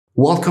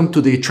Welcome to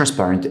the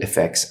Transparent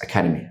FX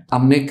Academy.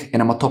 I'm Nick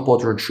and I'm a top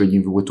author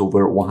trading with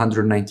over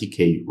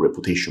 190k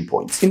reputation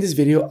points. In this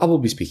video, I will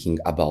be speaking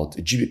about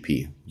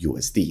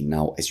GBPUSD.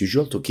 Now, as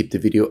usual, to keep the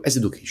video as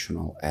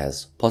educational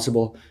as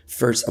possible,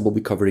 first I will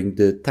be covering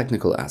the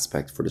technical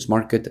aspect for this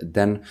market.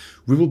 Then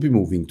we will be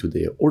moving to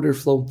the order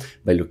flow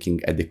by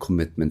looking at the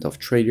commitment of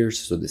traders,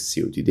 so the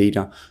COD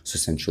data, so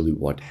essentially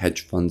what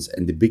hedge funds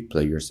and the big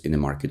players in the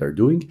market are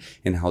doing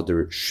and how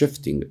they're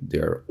shifting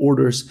their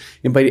orders.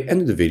 And by the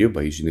end of the video,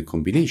 by using the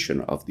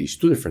combination of these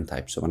two different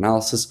types of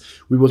analysis,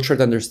 we will try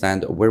to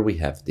understand where we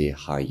have the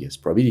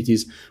highest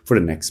probabilities for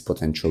the next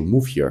potential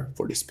move here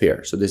for this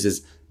pair. So this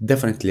is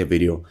definitely a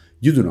video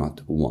you do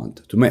not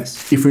want to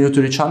miss. If you're new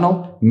to the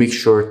channel, make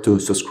sure to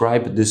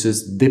subscribe. This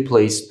is the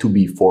place to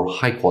be for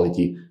high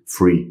quality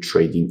free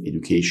trading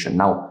education.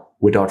 Now,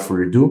 without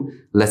further ado,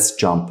 let's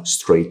jump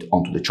straight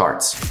onto the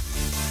charts.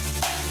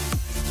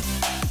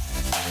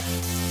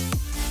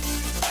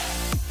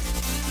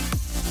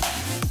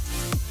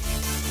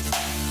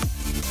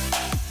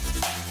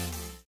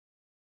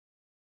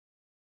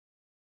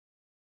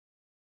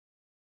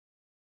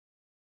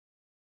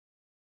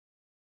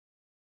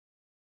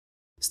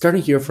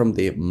 Starting here from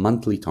the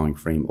monthly time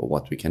frame,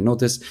 what we can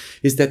notice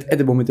is that at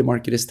the moment the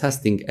market is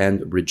testing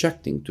and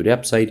rejecting to the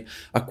upside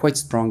a quite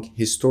strong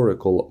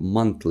historical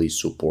monthly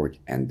support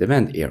and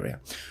demand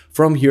area.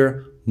 From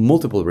here,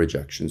 multiple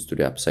rejections to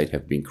the upside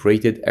have been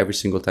created. Every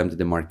single time that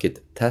the market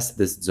tests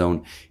this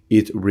zone,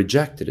 it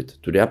rejected it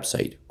to the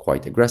upside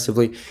quite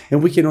aggressively.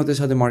 And we can notice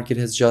how the market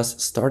has just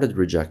started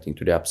rejecting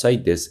to the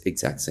upside this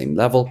exact same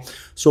level.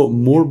 So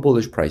more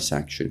bullish price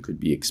action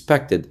could be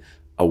expected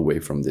away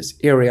from this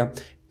area,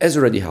 as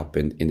already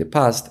happened in the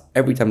past,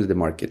 every time that the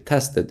market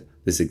tested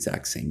this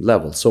exact same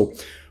level. So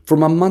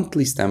from a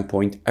monthly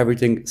standpoint,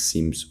 everything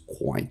seems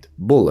quite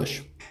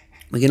bullish.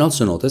 We can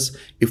also notice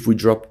if we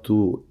drop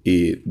to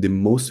the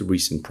most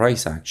recent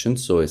price action,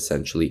 so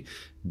essentially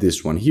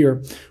this one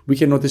here, we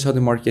can notice how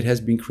the market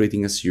has been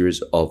creating a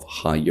series of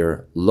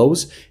higher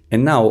lows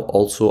and now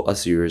also a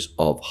series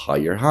of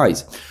higher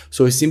highs.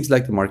 So it seems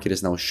like the market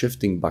is now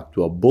shifting back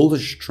to a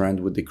bullish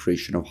trend with the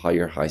creation of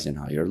higher highs and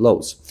higher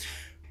lows.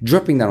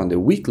 Dropping down on the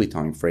weekly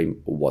time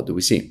frame, what do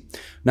we see?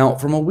 Now,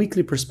 from a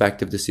weekly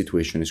perspective, the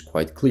situation is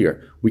quite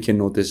clear. We can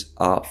notice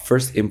a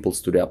first impulse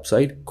to the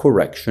upside,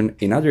 correction,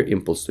 another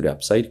impulse to the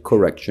upside,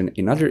 correction,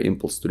 another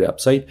impulse to the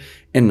upside,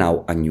 and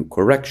now a new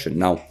correction.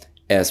 Now,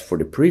 as for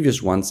the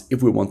previous ones,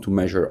 if we want to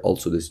measure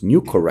also this new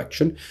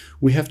correction,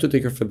 we have to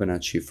take our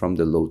Fibonacci from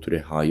the low to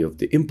the high of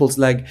the impulse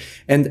leg,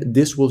 and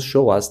this will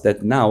show us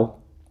that now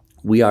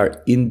we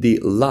are in the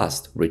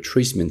last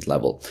retracement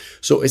level.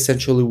 So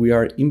essentially we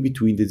are in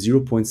between the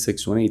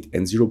 0.618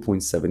 and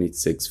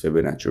 0.786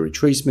 Fibonacci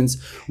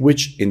retracements,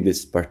 which in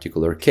this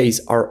particular case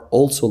are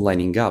also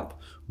lining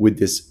up with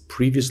this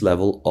previous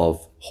level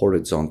of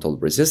horizontal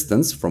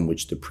resistance from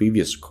which the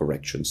previous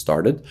correction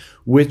started,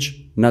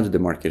 which now that the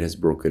market has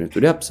broken into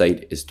the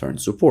upside is turned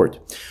support.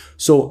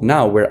 So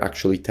now we're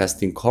actually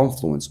testing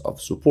confluence of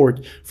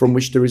support from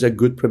which there is a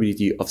good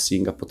probability of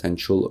seeing a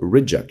potential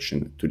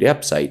rejection to the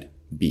upside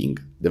being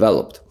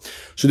developed.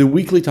 So the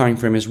weekly time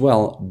frame as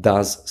well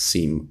does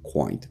seem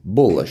quite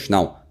bullish.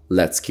 Now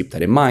let's keep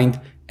that in mind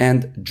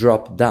and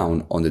drop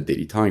down on the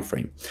daily time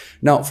frame.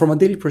 Now, from a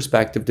daily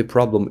perspective, the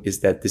problem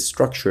is that the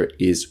structure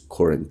is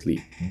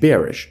currently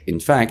bearish. In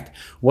fact,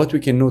 what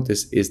we can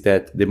notice is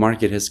that the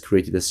market has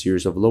created a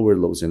series of lower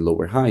lows and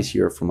lower highs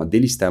here from a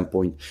daily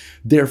standpoint,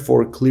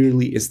 therefore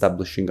clearly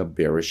establishing a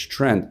bearish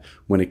trend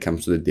when it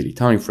comes to the daily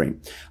time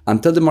frame.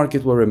 Until the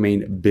market will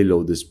remain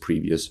below this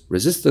previous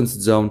resistance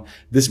zone,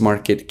 this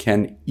market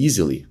can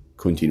easily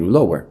continue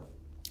lower.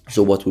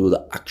 So what we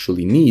will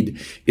actually need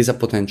is a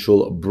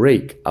potential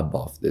break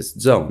above this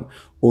zone.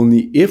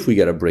 Only if we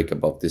get a break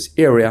above this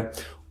area,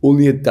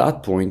 only at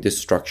that point, the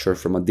structure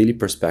from a daily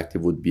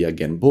perspective would be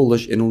again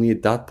bullish, and only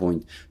at that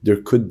point,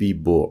 there could be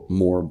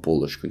more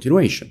bullish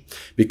continuation.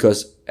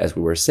 Because as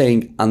we were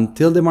saying,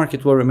 until the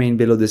market will remain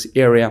below this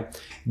area,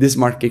 this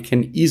market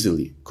can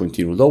easily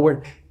continue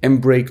lower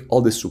and break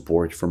all the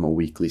support from a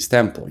weekly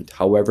standpoint.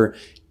 However,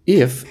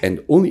 if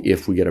and only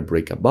if we get a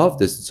break above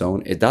this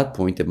zone, at that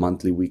point the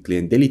monthly, weekly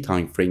and daily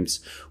time frames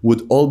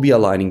would all be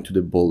aligning to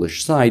the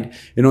bullish side,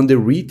 and on the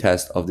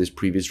retest of this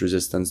previous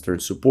resistance turn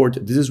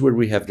support, this is where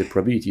we have the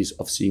probabilities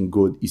of seeing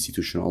good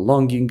institutional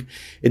longing,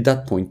 at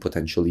that point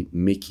potentially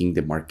making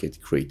the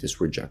market create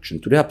this rejection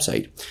to the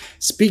upside.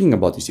 Speaking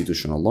about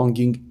institutional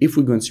longing, if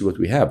we go and see what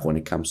we have when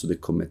it comes to the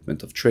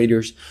commitment of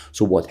traders,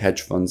 so what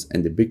hedge funds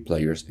and the big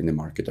players in the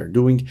market are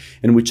doing,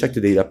 and we check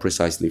the data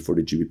precisely for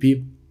the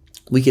GBP,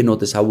 we can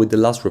notice how with the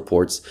last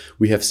reports,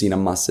 we have seen a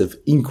massive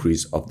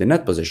increase of the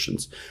net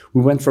positions.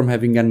 We went from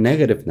having a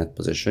negative net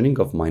positioning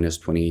of minus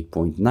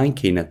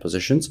 28.9k net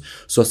positions,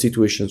 so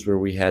situations where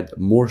we had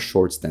more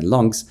shorts than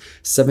longs,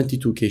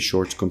 72k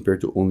shorts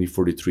compared to only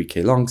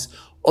 43k longs,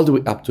 all the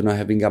way up to now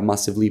having a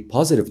massively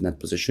positive net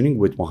positioning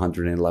with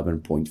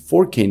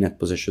 111.4k net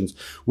positions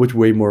with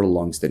way more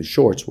longs than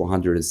shorts,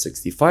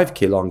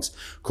 165k longs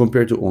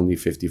compared to only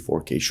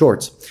 54k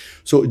shorts.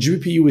 So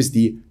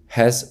GBPUSD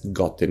has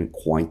gotten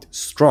quite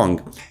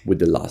strong with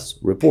the last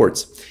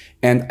reports.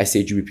 And I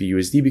say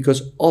GBPUSD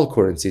because all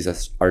currencies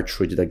are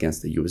traded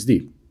against the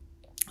USD.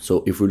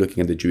 So if we're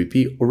looking at the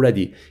GBP,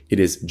 already it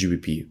is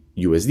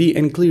GBPUSD,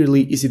 and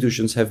clearly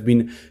institutions have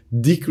been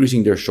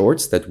decreasing their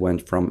shorts that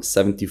went from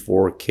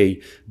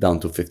 74K down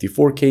to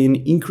 54K, and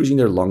increasing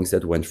their longs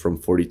that went from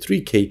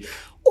 43K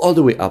all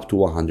the way up to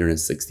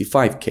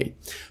 165K.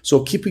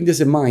 So keeping this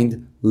in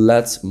mind,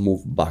 let's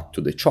move back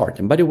to the chart.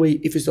 And by the way,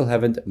 if you still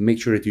haven't,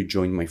 make sure that you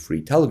join my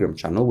free Telegram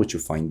channel, which you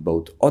find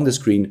both on the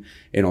screen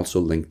and also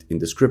linked in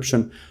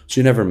description,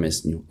 so you never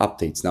miss new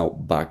updates. Now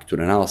back to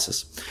the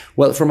analysis.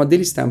 Well, from a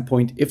daily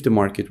standpoint, if the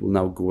market will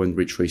now go and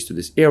retrace to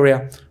this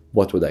area,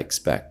 what would I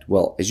expect?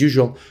 Well, as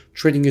usual,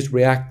 trading is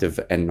reactive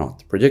and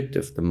not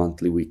predictive. The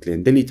monthly, weekly,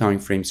 and daily time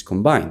frames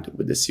combined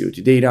with the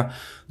COT data,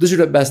 those are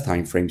the best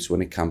time frames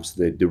when it comes to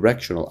the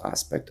directional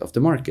aspect of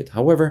the market.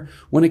 However,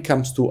 when it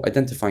comes to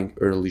identifying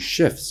early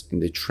shifts in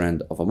the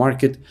trend of a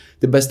market,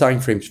 the best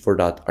time frames for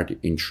that are the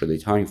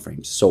intraday time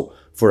frames, so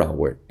 4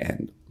 hour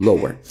and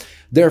lower.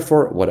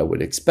 Therefore, what I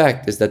would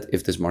expect is that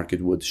if this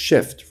market would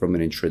shift from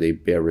an intraday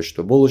bearish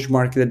to a bullish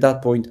market, at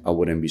that point, I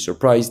wouldn't be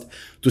surprised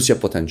to see a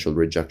potential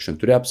rejection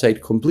to the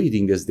upside,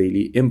 completing this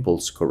daily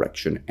impulse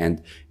correction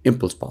and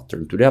impulse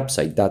pattern to the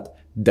upside. That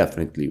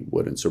definitely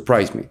wouldn't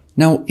surprise me.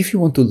 Now, if you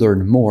want to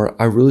learn more,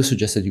 I really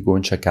suggest that you go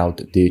and check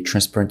out the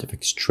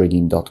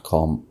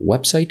transparentfxtrading.com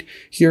website.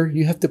 Here,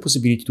 you have the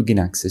possibility to gain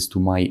access to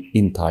my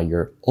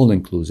entire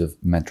all-inclusive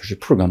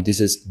mentorship program. This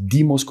is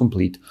the most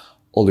complete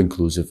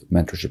all-inclusive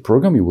mentorship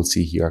program. You will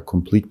see here a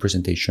complete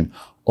presentation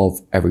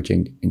of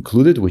everything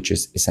included, which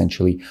is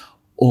essentially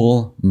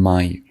all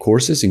my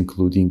courses,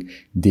 including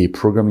the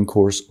programming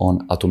course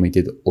on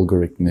automated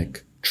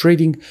algorithmic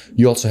trading.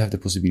 You also have the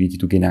possibility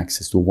to gain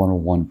access to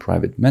one-on-one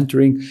private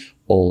mentoring,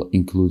 all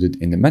included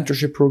in the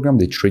mentorship program,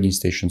 the trading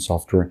station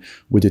software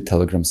with the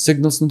Telegram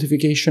signals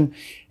notification,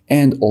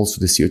 and also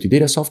the COT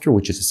data software,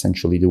 which is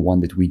essentially the one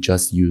that we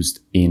just used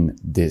in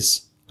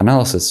this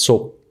analysis.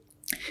 So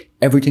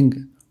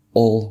everything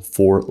all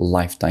for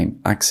lifetime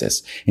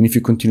access. And if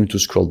you continue to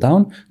scroll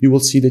down, you will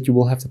see that you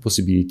will have the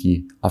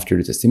possibility after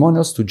the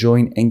testimonials to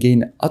join and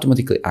gain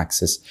automatically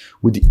access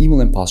with the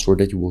email and password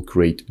that you will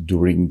create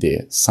during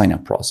the sign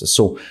up process.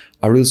 So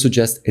I really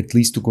suggest at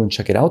least to go and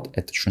check it out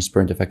at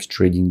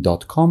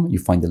transparentfxtrading.com. You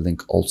find the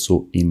link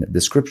also in the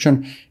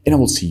description, and I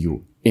will see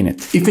you in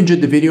it. If you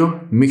enjoyed the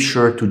video, make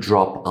sure to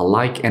drop a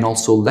like and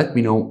also let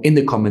me know in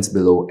the comments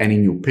below any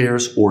new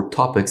pairs or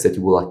topics that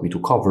you would like me to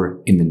cover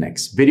in the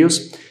next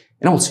videos.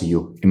 And I will see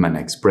you in my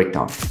next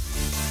breakdown.